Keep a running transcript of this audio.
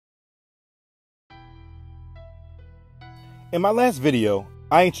In my last video,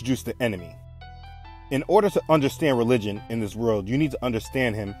 I introduced the enemy. In order to understand religion in this world, you need to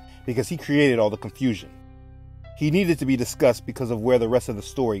understand him because he created all the confusion. He needed to be discussed because of where the rest of the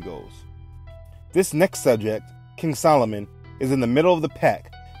story goes. This next subject, King Solomon, is in the middle of the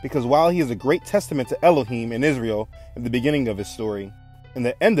pack because while he is a great testament to Elohim and Israel in the beginning of his story, in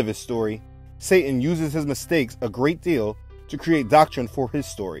the end of his story, Satan uses his mistakes a great deal to create doctrine for his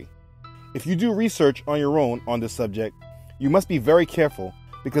story. If you do research on your own on this subject, you must be very careful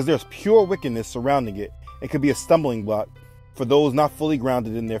because there's pure wickedness surrounding it and could be a stumbling block for those not fully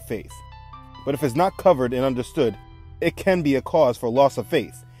grounded in their faith. But if it's not covered and understood, it can be a cause for loss of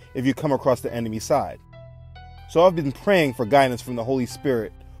faith if you come across the enemy side. So I've been praying for guidance from the Holy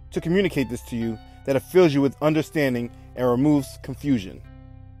Spirit to communicate this to you, that it fills you with understanding and removes confusion.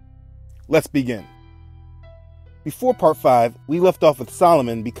 Let's begin. Before part 5, we left off with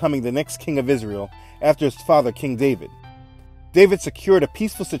Solomon becoming the next king of Israel after his father, King David. David secured a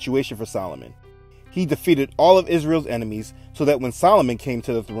peaceful situation for Solomon. He defeated all of Israel's enemies so that when Solomon came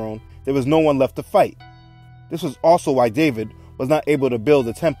to the throne, there was no one left to fight. This was also why David was not able to build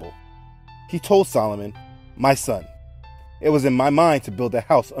a temple. He told Solomon, "My son, it was in my mind to build a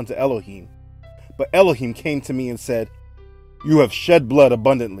house unto Elohim. But Elohim came to me and said, You have shed blood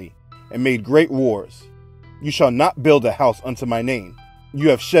abundantly and made great wars. You shall not build a house unto my name. You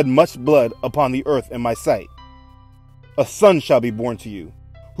have shed much blood upon the earth in my sight. A son shall be born to you,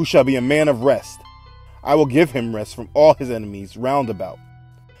 who shall be a man of rest. I will give him rest from all his enemies round about.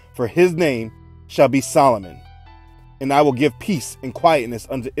 For his name shall be Solomon. And I will give peace and quietness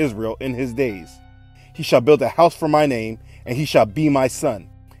unto Israel in his days. He shall build a house for my name, and he shall be my son,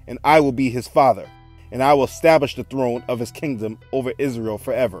 and I will be his father, and I will establish the throne of his kingdom over Israel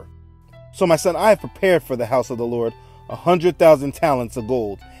forever. So my son, I have prepared for the house of the Lord 100,000 talents of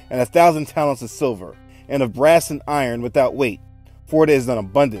gold, and 1,000 talents of silver, and of brass and iron without weight, for it is an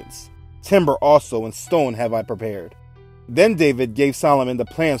abundance. Timber also and stone have I prepared." Then David gave Solomon the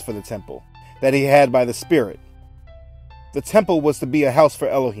plans for the temple that he had by the Spirit. The temple was to be a house for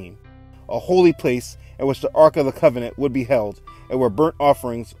Elohim, a holy place in which the Ark of the Covenant would be held and where burnt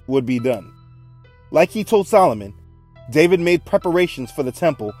offerings would be done. Like he told Solomon, David made preparations for the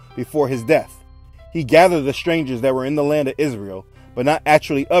temple before his death. He gathered the strangers that were in the land of Israel, but not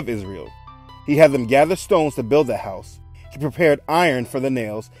actually of Israel. He had them gather stones to build the house. He prepared iron for the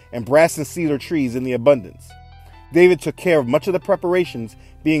nails and brass and cedar trees in the abundance. David took care of much of the preparations,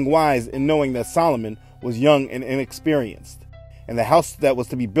 being wise in knowing that Solomon was young and inexperienced, and the house that was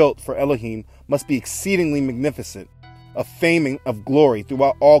to be built for Elohim must be exceedingly magnificent, a fame of glory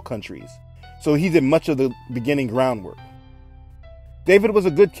throughout all countries. So he did much of the beginning groundwork. David was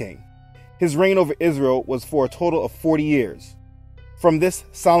a good king. His reign over Israel was for a total of 40 years. From this,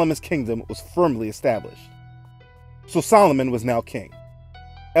 Solomon's kingdom was firmly established. So Solomon was now king.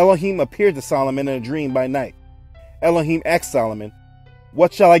 Elohim appeared to Solomon in a dream by night. Elohim asked Solomon,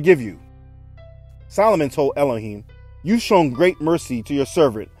 "What shall I give you?" Solomon told Elohim, "You've shown great mercy to your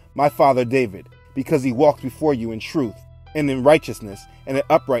servant, my father David, because he walked before you in truth, and in righteousness, and in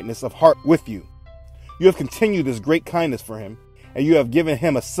uprightness of heart with you. You have continued this great kindness for him, and you have given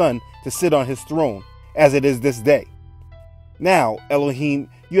him a son to sit on his throne, as it is this day. Now, Elohim,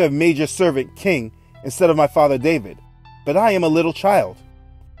 you have made your servant king instead of my father David, but I am a little child.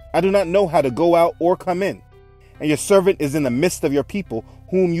 I do not know how to go out or come in, and your servant is in the midst of your people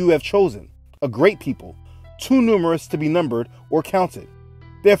whom you have chosen, a great people, too numerous to be numbered or counted.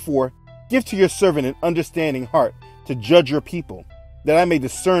 Therefore, give to your servant an understanding heart to judge your people, that I may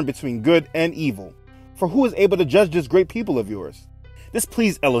discern between good and evil. For who is able to judge this great people of yours?" This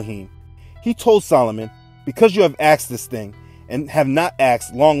pleased Elohim. He told Solomon, "Because you have asked this thing, and have not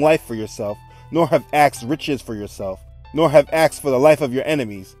asked long life for yourself, nor have asked riches for yourself, nor have asked for the life of your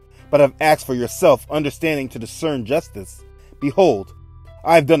enemies, but have asked for yourself understanding to discern justice, behold,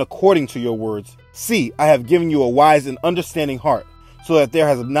 I have done according to your words. See, I have given you a wise and understanding heart, so that there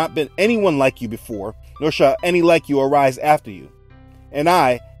has not been anyone like you before, nor shall any like you arise after you. And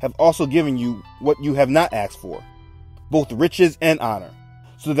I have also given you what you have not asked for, both riches and honor,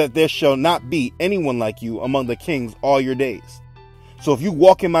 so that there shall not be anyone like you among the kings all your days. So if you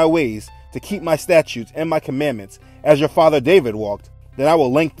walk in my ways to keep my statutes and my commandments, as your father David walked, then I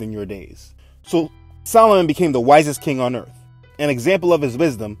will lengthen your days." So Solomon became the wisest king on earth. An example of his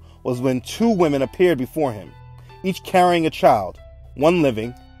wisdom was when 2 women appeared before him, each carrying a child, one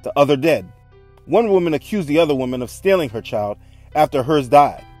living, the other dead. One woman accused the other woman of stealing her child after hers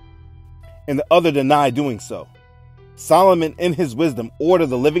died, and the other denied doing so. Solomon, in his wisdom, ordered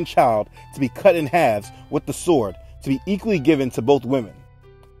the living child to be cut in halves with the sword, to be equally given to both women.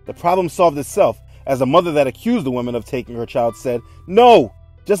 The problem solved itself as the mother that accused the woman of taking her child said, "No,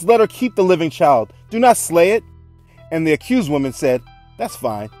 just let her keep the living child. Do not slay it." And the accused woman said, "That's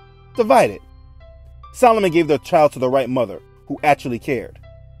fine. Divide it." Solomon gave the child to the right mother, who actually cared.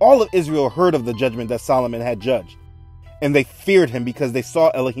 All of Israel heard of the judgment that Solomon had judged, and they feared him because they saw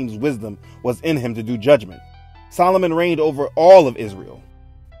Elohim's wisdom was in him to do judgment. Solomon reigned over all of Israel.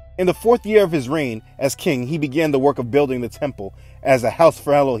 In the 4th year of his reign as king, he began the work of building the temple as a house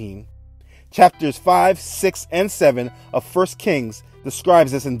for Elohim. Chapters 5, 6, and 7 of 1 Kings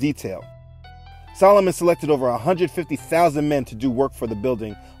describes this in detail. Solomon selected over 150,000 men to do work for the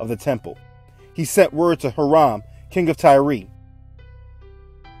building of the temple. He sent word to Hiram, king of Tyre.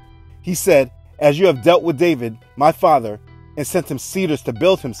 He said, "As you have dealt with David, my father, and sent him cedars to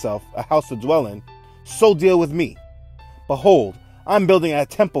build himself a house to dwell in, so deal with me. Behold, I am building a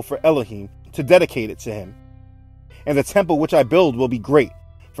temple for Elohim to dedicate it to him. And the temple which I build will be great,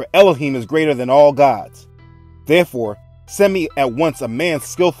 for Elohim is greater than all gods. Therefore, send me at once a man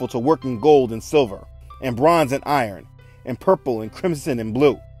skillful to work in gold and silver, and bronze and iron, and purple and crimson and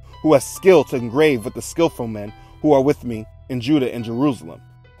blue, who has skill to engrave with the skillful men who are with me in Judah and Jerusalem,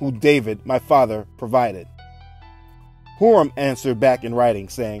 who David, my father, provided." Huram answered back in writing,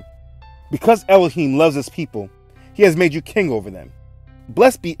 saying, "Because Elohim loves his people, he has made you king over them.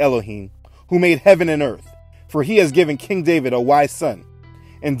 Blessed be Elohim, who made heaven and earth, for he has given King David a wise son,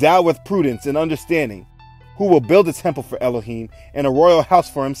 endowed with prudence and understanding, who will build a temple for Elohim and a royal house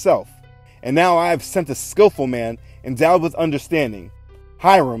for himself. And now I have sent a skillful man endowed with understanding,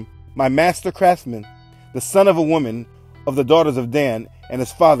 Hiram, my master craftsman, the son of a woman of the daughters of Dan, and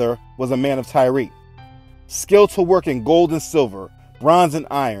his father was a man of Tyre. Skilled to work in gold and silver, bronze and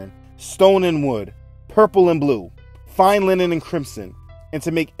iron, stone and wood, purple and blue, fine linen and crimson, and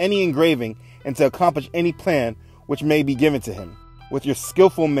to make any engraving and to accomplish any plan which may be given to him, with your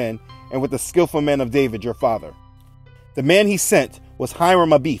skillful men and with the skillful men of David your father." The man he sent was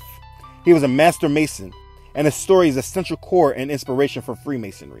Hiram Abith. He was a master mason, and his story is a central core and inspiration for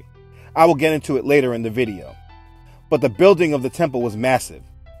Freemasonry. I will get into it later in the video. But the building of the temple was massive.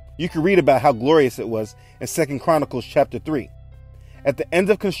 You can read about how glorious it was in 2 Chronicles chapter 3. At the end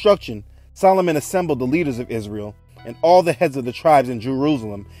of construction, Solomon assembled the leaders of Israel and all the heads of the tribes in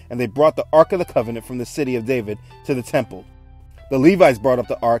Jerusalem, and they brought the Ark of the Covenant from the city of David to the temple. The Levites brought up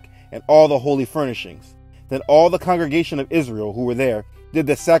the Ark and all the holy furnishings. Then all the congregation of Israel who were there did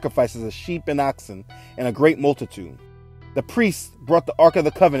their sacrifices of sheep and oxen and a great multitude. The priests brought the Ark of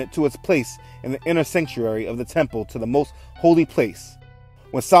the Covenant to its place in the inner sanctuary of the temple to the most holy place.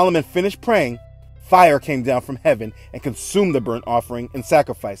 When Solomon finished praying, fire came down from heaven and consumed the burnt offering and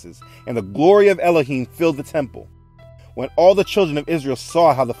sacrifices, and the glory of Elohim filled the temple. When all the children of Israel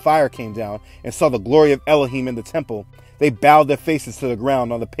saw how the fire came down and saw the glory of Elohim in the temple, they bowed their faces to the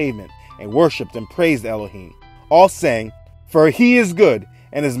ground on the pavement and worshipped and praised Elohim, all saying, "For he is good,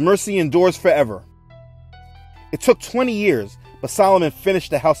 and his mercy endures forever." It took 20 years, but Solomon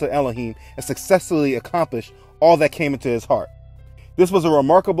finished the house of Elohim and successfully accomplished all that came into his heart. This was a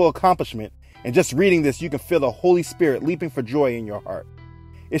remarkable accomplishment, and just reading this, you can feel the Holy Spirit leaping for joy in your heart.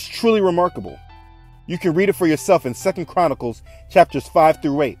 It's truly remarkable. You can read it for yourself in 2 Chronicles chapters 5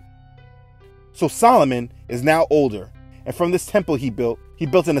 through 8. So Solomon is now older, and from this temple he built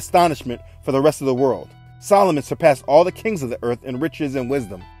an astonishment for the rest of the world. Solomon surpassed all the kings of the earth in riches and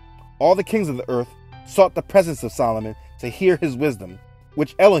wisdom. All the kings of the earth sought the presence of Solomon to hear his wisdom,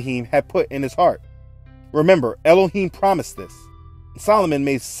 which Elohim had put in his heart. Remember, Elohim promised this. Solomon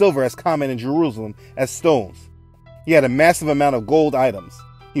made silver as common in Jerusalem as stones. He had a massive amount of gold items.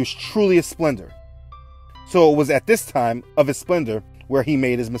 He was truly a splendor. So it was at this time of his splendor where he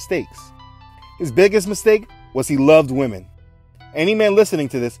made his mistakes. His biggest mistake was he loved women. Any man listening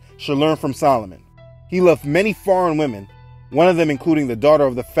to this should learn from Solomon. He loved many foreign women, one of them including the daughter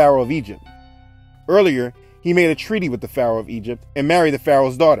of the Pharaoh of Egypt. Earlier, he made a treaty with the Pharaoh of Egypt and married the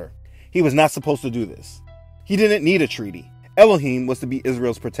Pharaoh's daughter. He was not supposed to do this. He didn't need a treaty. Elohim was to be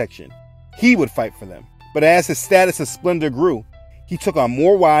Israel's protection. He would fight for them. But as his status of splendor grew, he took on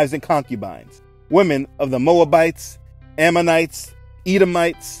more wives and concubines, women of the Moabites, Ammonites,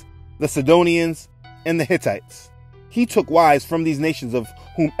 Edomites, the Sidonians, and the Hittites. He took wives from these nations of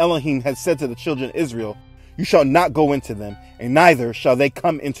whom Elohim had said to the children of Israel, "You shall not go into them, and neither shall they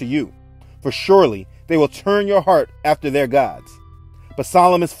come into you. For surely they will turn your heart after their gods." But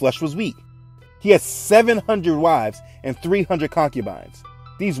Solomon's flesh was weak. He had 700 wives and 300 concubines.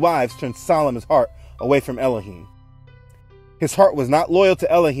 These wives turned Solomon's heart away from Elohim. His heart was not loyal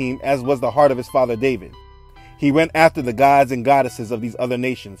to Elohim as was the heart of his father David. He went after the gods and goddesses of these other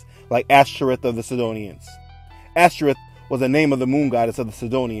nations, like Ashtoreth of the Sidonians. Ashtoreth was the name of the moon goddess of the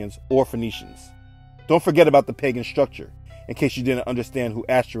Sidonians or Phoenicians. Don't forget about the pagan structure, in case you didn't understand who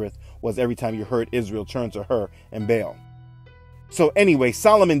Ashtoreth was every time you heard Israel turn to her and Baal. So anyway,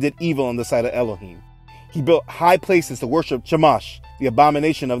 Solomon did evil on the side of Elohim. He built high places to worship Chemosh, the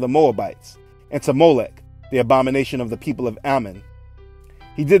abomination of the Moabites, and to Molech, the abomination of the people of Ammon.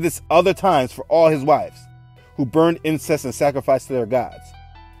 He did this other times for all his wives, who burned incense and sacrificed to their gods.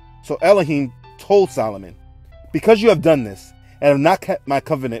 So Elohim told Solomon, "Because you have done this, and have not kept my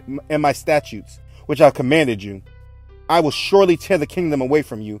covenant and my statutes, which I have commanded you, I will surely tear the kingdom away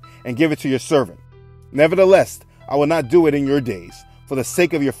from you and give it to your servant. Nevertheless, I will not do it in your days, for the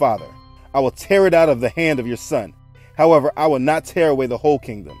sake of your father. I will tear it out of the hand of your son. However, I will not tear away the whole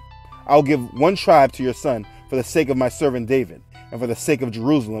kingdom. I will give one tribe to your son for the sake of my servant David, and for the sake of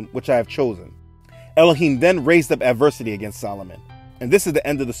Jerusalem, which I have chosen." Elohim then raised up adversity against Solomon, and this is the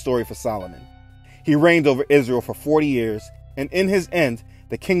end of the story for Solomon. He reigned over Israel for 40 years, and in his end,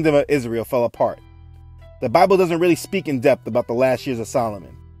 the kingdom of Israel fell apart. The Bible doesn't really speak in depth about the last years of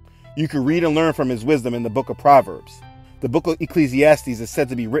Solomon. You can read and learn from his wisdom in the book of Proverbs. The book of Ecclesiastes is said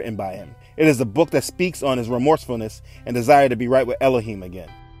to be written by him. It is a book that speaks on his remorsefulness and desire to be right with Elohim again.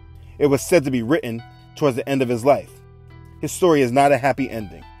 It was said to be written towards the end of his life. His story is not a happy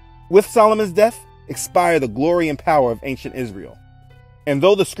ending. With Solomon's death, expired the glory and power of ancient Israel. And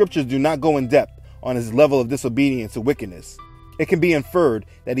though the scriptures do not go in depth on his level of disobedience and wickedness, it can be inferred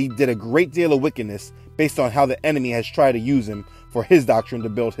that he did a great deal of wickedness based on how the enemy has tried to use him for his doctrine to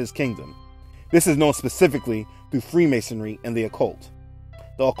build his kingdom. This is known specifically through Freemasonry and the occult.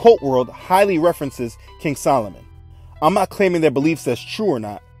 The occult world highly references King Solomon. I'm not claiming their beliefs as true or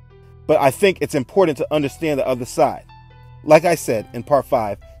not, but I think it's important to understand the other side. Like I said in part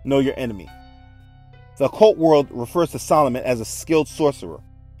 5, know your enemy. The occult world refers to Solomon as a skilled sorcerer.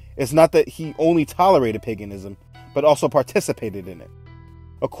 It's not that he only tolerated paganism, but also participated in it.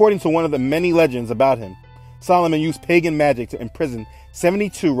 According to one of the many legends about him, Solomon used pagan magic to imprison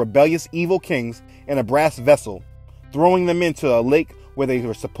 72 rebellious evil kings in a brass vessel, throwing them into a lake where they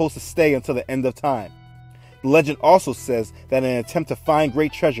were supposed to stay until the end of time. The legend also says that in an attempt to find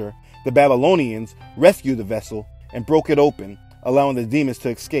great treasure, the Babylonians rescued the vessel and broke it open, allowing the demons to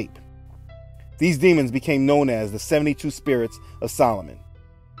escape. These demons became known as the 72 spirits of Solomon.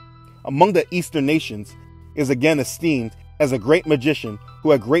 Among the Eastern nations, is again esteemed as a great magician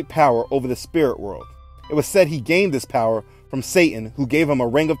who had great power over the spirit world. It was said he gained this power from Satan, who gave him a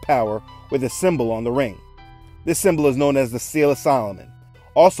ring of power with a symbol on the ring. This symbol is known as the Seal of Solomon,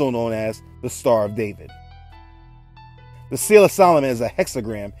 also known as the Star of David. The Seal of Solomon is a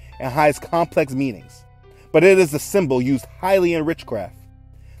hexagram and hides complex meanings, but it is a symbol used highly in witchcraft.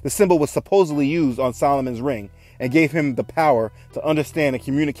 The symbol was supposedly used on Solomon's ring and gave him the power to understand and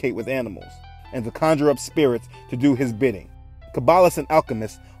communicate with animals, and to conjure up spirits to do his bidding. Kabbalists and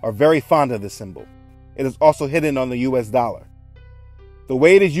alchemists are very fond of this symbol. It is also hidden on the US dollar. The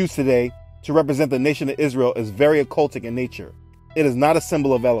way it is used today to represent the nation of Israel is very occultic in nature. It is not a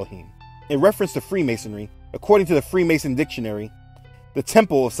symbol of Elohim. In reference to Freemasonry, according to the Freemason dictionary, the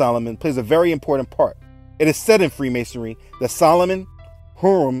Temple of Solomon plays a very important part. It is said in Freemasonry that Solomon,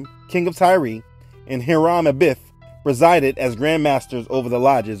 Huram, king of Tyre, and Hiram Abith presided as grand masters over the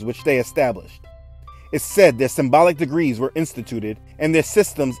lodges which they established. It's said their symbolic degrees were instituted and their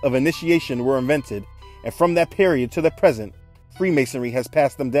systems of initiation were invented, and from that period to the present, Freemasonry has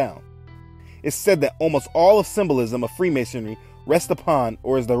passed them down. It's said that almost all of symbolism of Freemasonry rests upon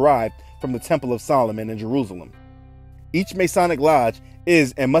or is derived from the Temple of Solomon in Jerusalem. Each Masonic lodge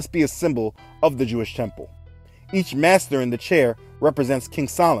is and must be a symbol of the Jewish temple. Each master in the chair represents King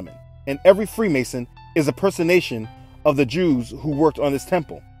Solomon, and every Freemason is a personation of the Jews who worked on this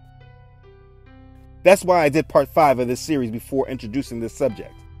temple. That's why I did part 5 of this series before introducing this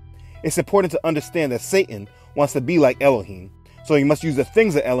subject. It's important to understand that Satan wants to be like Elohim, so he must use the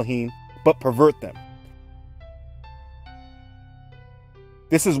things of Elohim, but pervert them.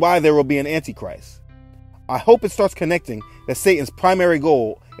 This is why there will be an Antichrist. I hope it starts connecting that Satan's primary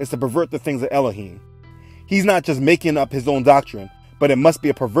goal is to pervert the things of Elohim. He's not just making up his own doctrine, but it must be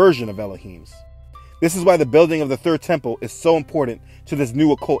a perversion of Elohim's. This is why the building of the third temple is so important to this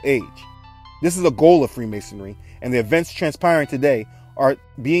new occult age. This is a goal of Freemasonry, and the events transpiring today are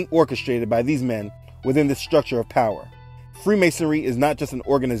being orchestrated by these men within this structure of power. Freemasonry is not just an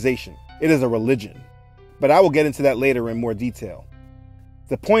organization, it is a religion. But I will get into that later in more detail.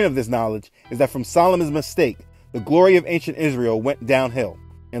 The point of this knowledge is that from Solomon's mistake, the glory of ancient Israel went downhill,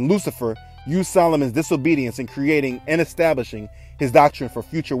 and Lucifer used Solomon's disobedience in creating and establishing his doctrine for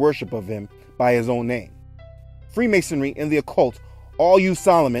future worship of him by his own name. Freemasonry and the occult all use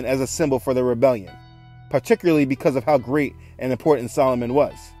Solomon as a symbol for their rebellion, particularly because of how great and important Solomon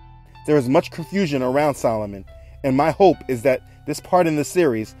was. There is much confusion around Solomon, and my hope is that this part in the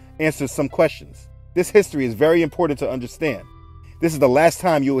series answers some questions. This history is very important to understand. This is the last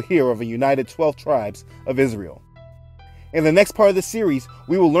time you will hear of a united 12 tribes of Israel. In the next part of the series,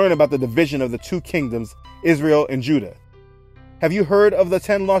 we will learn about the division of the two kingdoms, Israel and Judah. Have you heard of the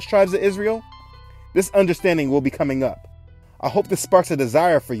 10 lost tribes of Israel? This understanding will be coming up. I hope this sparks a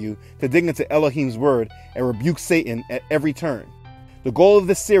desire for you to dig into Elohim's word and rebuke Satan at every turn. The goal of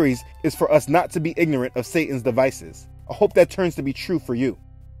this series is for us not to be ignorant of Satan's devices. I hope that turns to be true for you.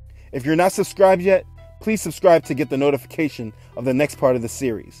 If you're not subscribed yet, please subscribe to get the notification of the next part of the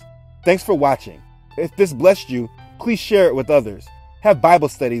series. Thanks for watching. If this blessed you, please share it with others. Have Bible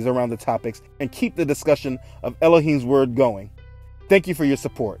studies around the topics and keep the discussion of Elohim's word going. Thank you for your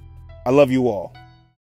support. I love you all.